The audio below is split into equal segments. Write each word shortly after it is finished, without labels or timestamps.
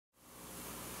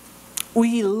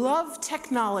We love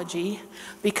technology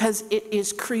because it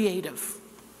is creative.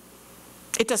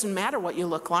 It doesn't matter what you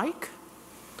look like.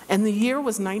 And the year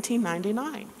was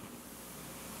 1999.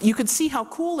 You could see how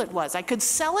cool it was. I could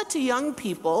sell it to young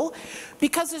people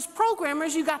because as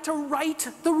programmers, you got to write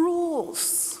the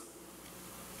rules.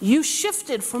 You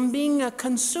shifted from being a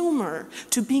consumer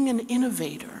to being an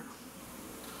innovator.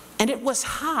 And it was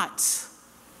hot.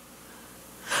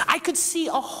 I could see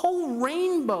a whole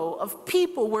rainbow of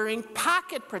people wearing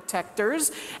pocket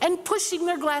protectors and pushing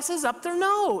their glasses up their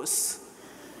nose.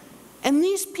 And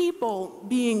these people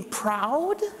being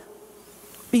proud,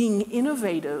 being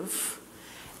innovative,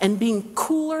 and being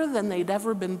cooler than they'd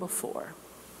ever been before.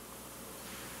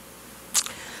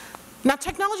 Now,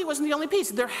 technology wasn't the only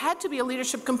piece. There had to be a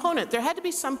leadership component. There had to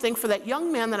be something for that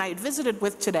young man that I had visited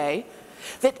with today,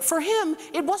 that for him,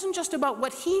 it wasn't just about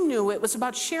what he knew, it was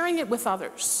about sharing it with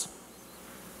others.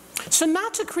 So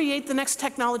not to create the next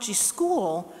technology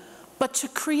school, but to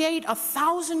create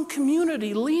 1,000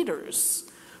 community leaders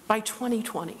by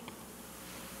 2020.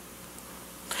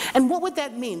 And what would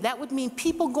that mean? That would mean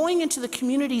people going into the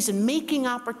communities and making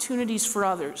opportunities for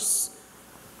others.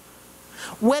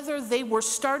 Whether they were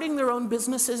starting their own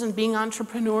businesses and being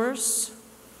entrepreneurs,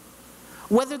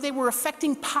 whether they were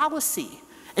affecting policy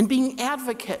and being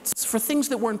advocates for things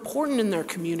that were important in their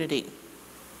community,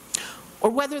 or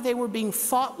whether they were being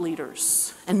thought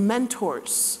leaders and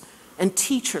mentors and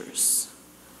teachers,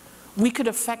 we could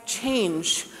affect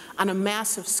change on a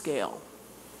massive scale.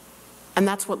 And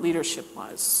that's what leadership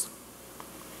was.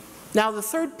 Now, the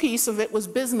third piece of it was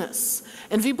business.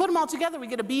 And if you put them all together, we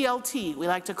get a BLT. We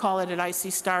like to call it at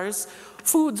i.c.stars.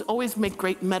 Foods always make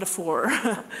great metaphor.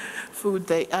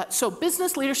 So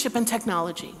business, leadership, and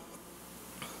technology.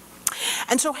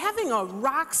 And so having a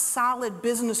rock-solid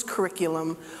business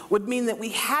curriculum would mean that we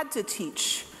had to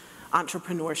teach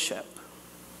entrepreneurship.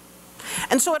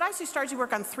 And so at i.c.stars, we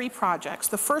work on 3 projects.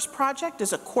 The first project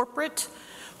is a corporate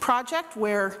project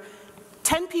where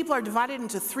 10 people are divided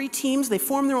into 3 teams. They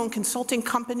form their own consulting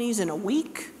companies in a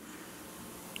week.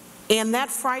 And that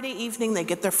Friday evening, they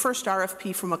get their first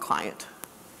RFP from a client.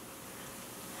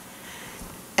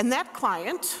 And that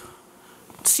client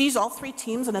sees all 3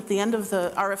 teams, and at the end of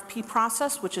the RFP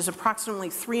process, which is approximately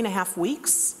 3.5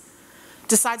 weeks,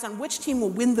 decides on which team will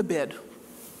win the bid.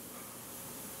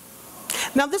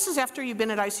 Now, this is after you've been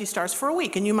at i.c.stars for a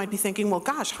week, and you might be thinking, well,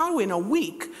 gosh, how in a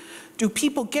week do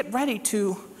people get ready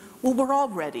to? Well, we're all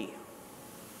ready.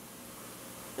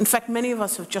 In fact, many of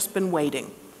us have just been waiting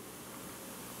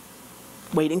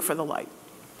for the light.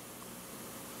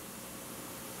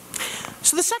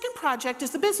 So the second project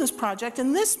is the business project,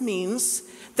 and this means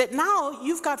that now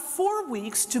you've got 4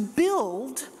 weeks to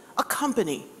build a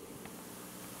company.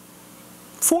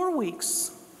 4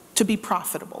 weeks to be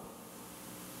profitable.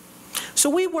 So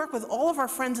we work with all of our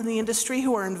friends in the industry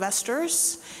who are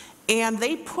investors, and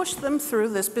they push them through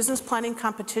this business planning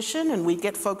competition, and we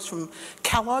get folks from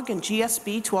Kellogg and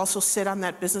GSB to also sit on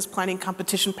that business planning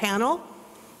competition panel.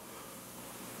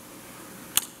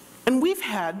 And we've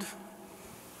had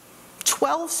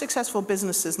 12 successful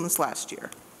businesses in this last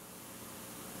year.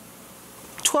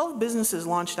 12 businesses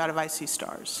launched out of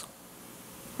i.c.stars.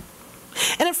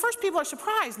 And at first people are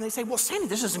surprised, and they say, well, Sandy,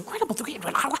 this is incredible.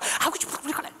 How could you put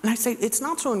it? And I say, it's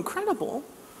not so incredible.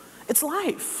 It's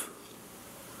life.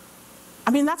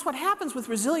 I mean, that's what happens with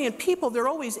resilient people. They're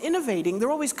always innovating.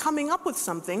 They're always coming up with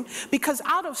something, because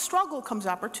out of struggle comes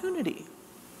opportunity.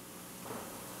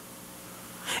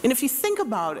 And if you think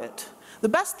about it, the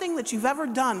best thing that you've ever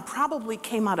done probably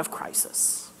came out of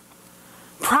crisis,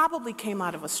 probably came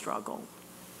out of a struggle.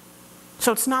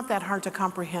 So it's not that hard to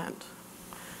comprehend.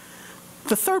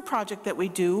 The third project that we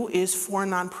do is for a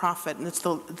nonprofit, and it's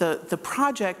the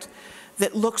project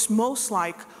that looks most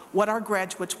like what our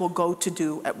graduates will go to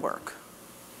do at work.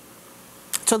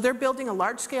 So they're building a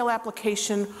large-scale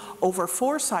application over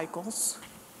 4 cycles,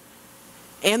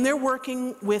 and they're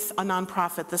working with a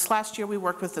nonprofit. This last year we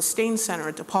worked with the Stain Center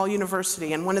at DePaul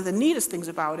University, and one of the neatest things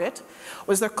about it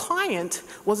was their client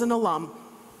was an alum,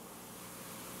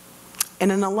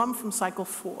 and an alum from cycle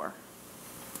 4.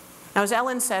 Now, as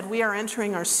Ellen said, we are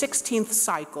entering our 16th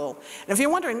cycle. And if you're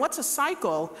wondering, what's a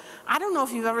cycle? I don't know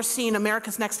if you've ever seen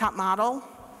America's Next Top Model,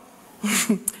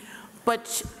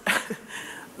 but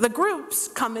the groups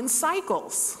come in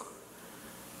cycles.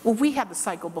 Well, we had the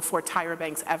cycle before Tyra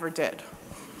Banks ever did.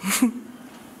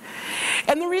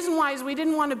 And the reason why is we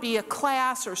didn't want to be a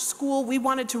class or school. We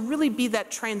wanted to really be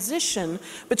that transition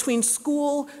between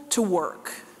school to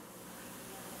work.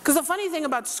 Because the funny thing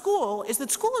about school is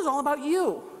that school is all about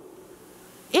you.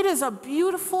 It is a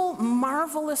beautiful,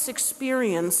 marvelous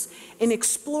experience in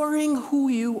exploring who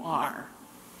you are.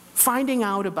 finding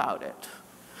out about it.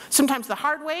 Sometimes the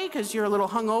hard way, because you're a little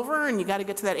hungover and you got to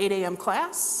get to that 8 a.m.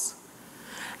 class.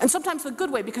 And sometimes the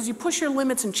good way, because you push your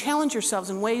limits and challenge yourselves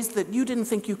in ways that you didn't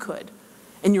think you could,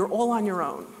 and you're all on your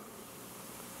own.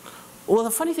 Well,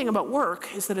 the funny thing about work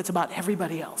is that it's about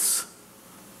everybody else.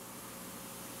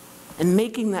 And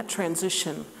making that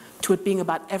transition to it being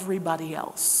about everybody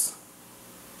else.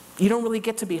 You don't really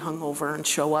get to be hungover and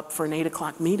show up for an 8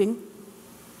 o'clock meeting.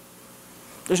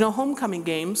 There's no homecoming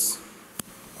games.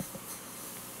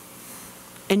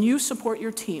 And you support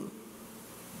your team.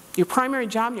 Your primary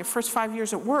job in your first 5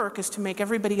 years at work is to make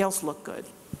everybody else look good.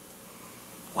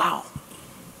 Wow,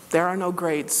 there are no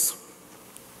grades.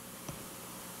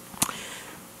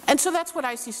 And so that's what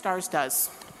i.c.stars does.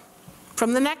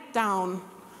 From the neck down,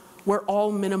 we're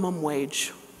all minimum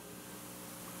wage.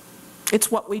 It's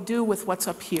what we do with what's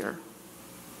up here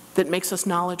that makes us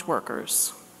knowledge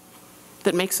workers,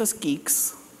 that makes us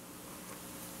geeks,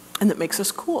 and that makes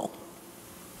us cool.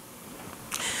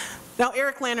 Now,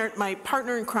 Eric Lannert, my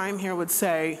partner in crime here, would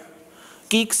say,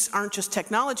 geeks aren't just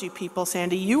technology people,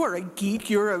 Sandy. You are a geek.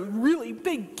 You're a really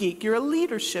big geek. You're a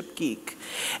leadership geek.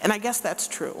 And I guess that's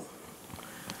true.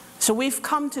 So we've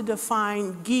come to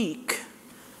define geek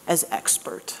as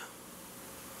expert.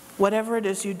 Whatever it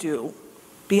is you do,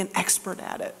 be an expert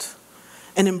at it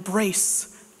and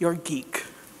embrace your geek.